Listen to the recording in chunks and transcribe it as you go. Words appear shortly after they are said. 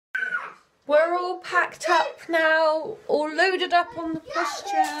We're all packed up now, all loaded up on the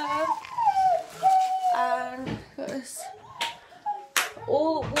pushchair, and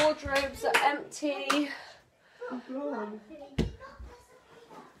all the wardrobes are empty.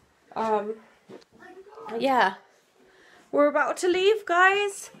 Yeah, we're about to leave,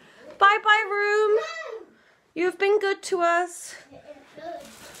 guys. Bye bye, room. You've been good to us.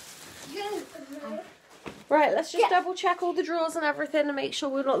 Right, let's just double check all the drawers and everything and make sure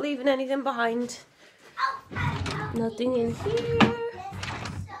we're not leaving anything behind. Nothing in here.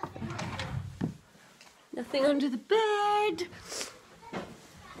 Nothing under the bed.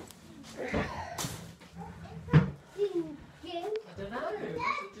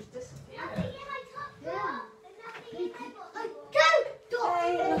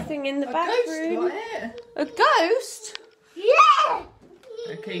 Nothing in the bathroom. A ghost? Yeah!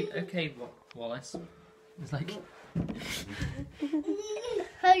 Okay, Wallace. It's like...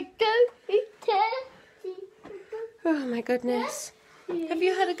 Oh my goodness. Have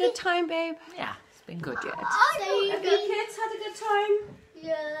you had a good time, babe? Yeah, it's been good yet. Have your kids had a good time?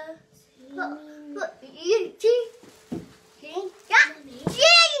 Yeah.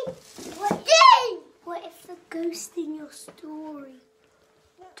 What if the ghost in your story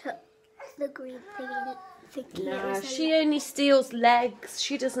took the green thing in it? No, she only steals legs.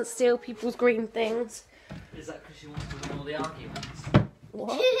 She doesn't steal people's green things. Is that because she wants to win all the arguments?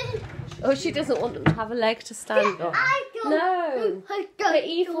 What? Oh, she doesn't want them to have a leg to stand on. No. The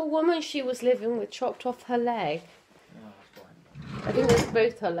evil woman she was living with chopped off her leg. I think it was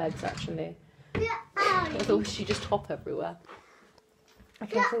both her legs, actually. Otherwise she just hop everywhere. I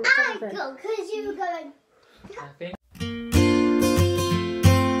can't think of anything. Because you were going... I think.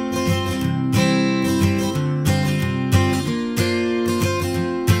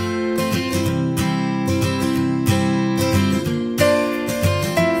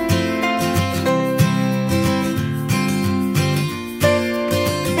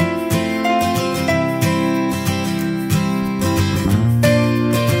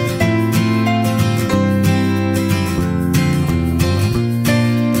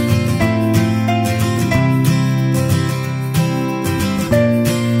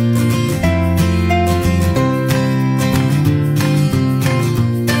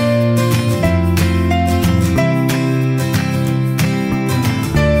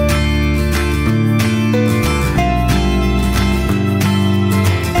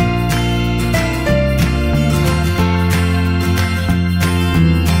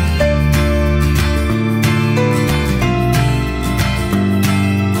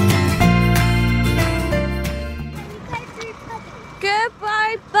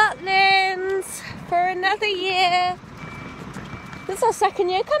 Goodbye, Butlins, for another year. This is our second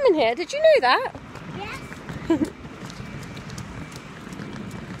year coming here. Did you know that? Yes.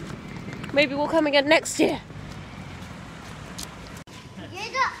 Maybe we'll come again next year.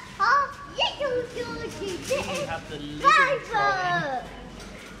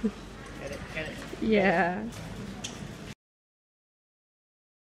 Get it. Yeah.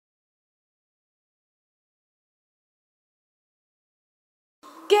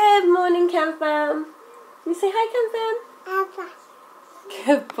 Good morning, Cam Fam. Can you say hi, Cam Fam?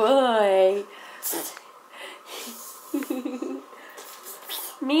 Good boy.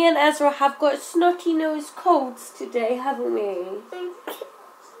 Me and Ezra have got snotty nose colds today, haven't we?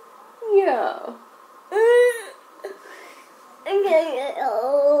 Yeah.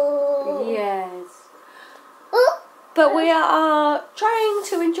 Yes. But we are trying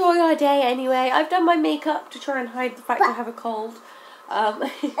to enjoy our day anyway. I've done my makeup to try and hide the fact I have a cold.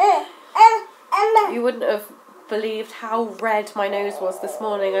 You wouldn't have believed how red my nose was this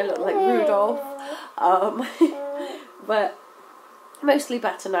morning. I looked like Rudolph. But mostly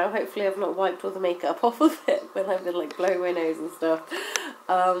better now. Hopefully I've not wiped all the makeup off of it when I've been like blowing my nose and stuff.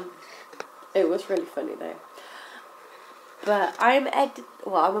 It was really funny though. But I'm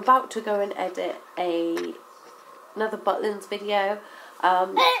about to go and edit another Butlins video.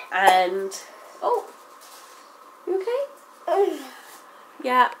 And oh, you okay?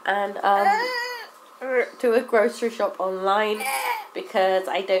 Yeah, and do a grocery shop online because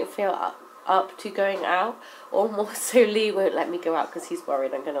I don't feel up to going out, or more so Lee won't let me go out because he's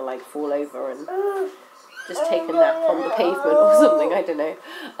worried I'm gonna like fall over and just take a nap on the pavement or something. I don't know.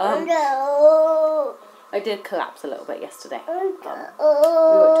 I did collapse a little bit yesterday. We won't talk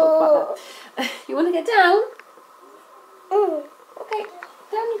about that. You want to get down? Okay,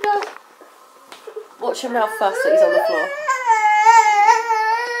 down you go. Watch him now first so he's on the floor.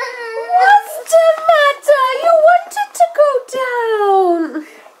 What's the matter? You wanted to go down.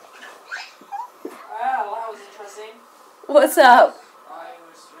 Well, that was interesting. What's up? I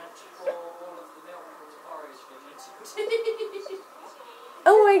was meant to call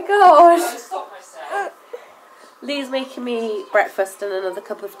Oh my god! I stopped myself. Lee's making me breakfast and another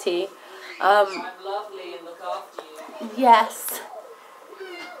cup of tea. I'm lovely and look after you. Yes.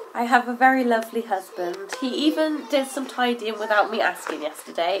 I have a very lovely husband. He even did some tidying without me asking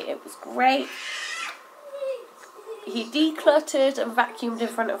yesterday. It was great. He decluttered and vacuumed in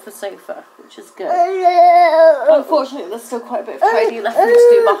front of the sofa, which is good. Unfortunately, there's still quite a bit of tidying left for him to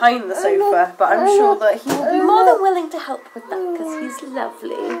do behind the sofa, but I'm sure that he will be more than willing to help with that because he's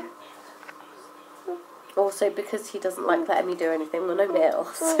lovely. Also because he doesn't like letting me do anything when I'm ill,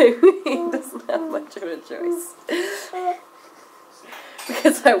 so he doesn't have much of a choice.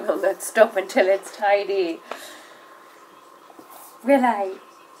 Because I will not stop until it's tidy. Will I?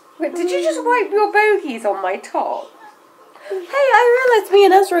 Wait, did you just wipe your bogies on my top? Hey, I realised me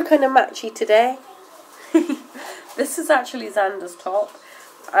and Ezra are kind of matchy today. This is actually Xander's top,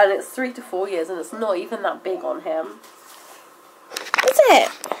 and it's 3 to 4 years, and it's not even that big on him. Is it?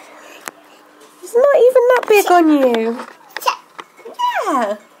 It's not even that big on you.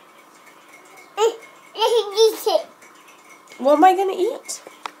 Yeah. What am I going to eat?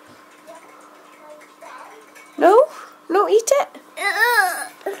 No? No, eat it?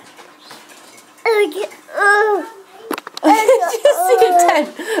 Did you see a tent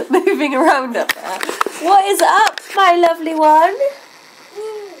moving around up there? What is up, my lovely one?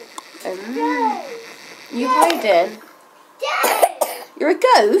 You hiding? You're a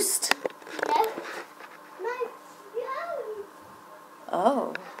ghost?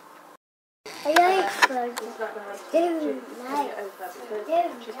 Oh.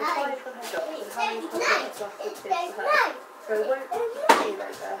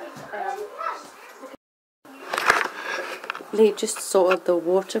 Lee just sorted the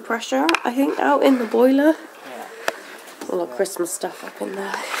water pressure, I think, out in the boiler. Yeah. A lot of Christmas stuff up in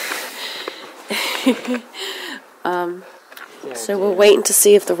there. So we're waiting to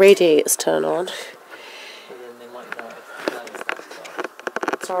see if the radiators turn on. So then they might know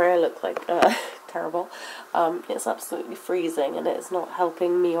if Sorry, I look like terrible. It's absolutely freezing and it's not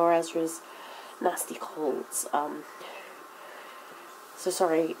helping me or Ezra's nasty colds. So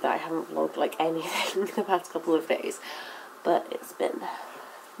sorry that I haven't vlogged like anything the past couple of days, but it's been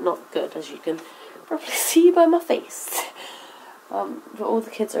not good, as you can probably see by my face. But all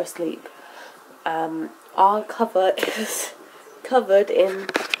the kids are asleep. Our cover is covered in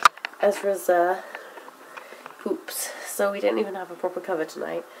Ezra's poops, so we didn't even have a proper cover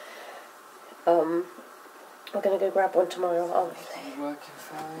tonight. We're gonna go grab one tomorrow, aren't we? it's working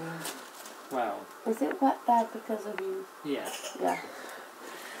fine. Wow. Is it wet there because of you? Yeah. Yeah.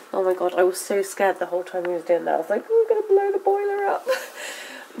 Oh my god, I was so scared the whole time we was doing that. I was like, oh, we're gonna blow the boiler up.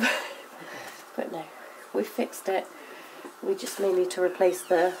 But no, we fixed it. We just may need to replace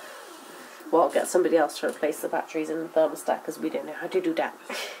the... Well, get somebody else to replace the batteries in the thermostat because we don't know how to do that.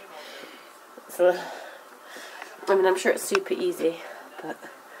 So, I mean, I'm sure it's super easy, but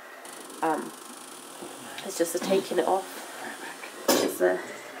it's just the taking it off is the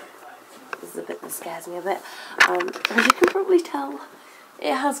bit that scares me a bit. As you can probably tell,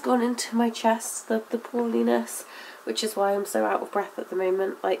 it has gone into my chest, the poorliness, which is why I'm so out of breath at the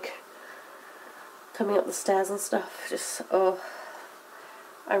moment, like coming up the stairs and stuff. Just, oh,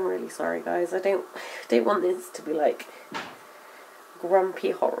 I'm really sorry guys. I don't want this to be like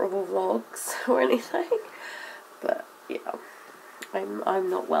grumpy horrible vlogs or anything, but yeah, I'm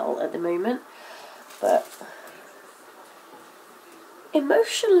not well at the moment, but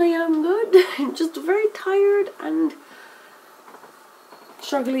emotionally I'm good. I'm just very tired and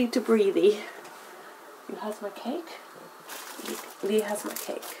struggling to breathe. Who has my cake? Lee has my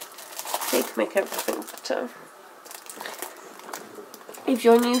cake. Cake make everything better. If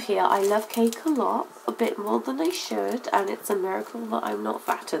you're new here, I love cake a lot, a bit more than I should, and it's a miracle that I'm not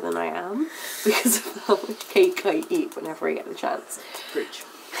fatter than I am because of how much cake I eat whenever I get the chance. Preach.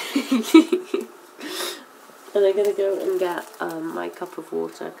 And I'm going to go and get my cup of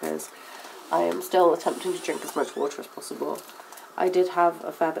water because I am still attempting to drink as much water as possible. I did have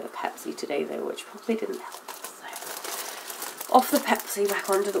a fair bit of Pepsi today though, which probably didn't help. So, off the Pepsi, back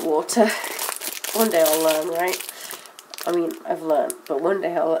onto the water. One day I'll learn, right? I mean, I've learned, but one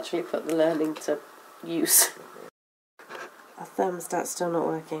day I'll actually put the learning to use. Our thermostat's still not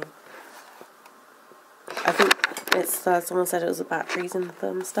working. I think it's, someone said it was the batteries in the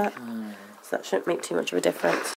thermostat, so that shouldn't make too much of a difference.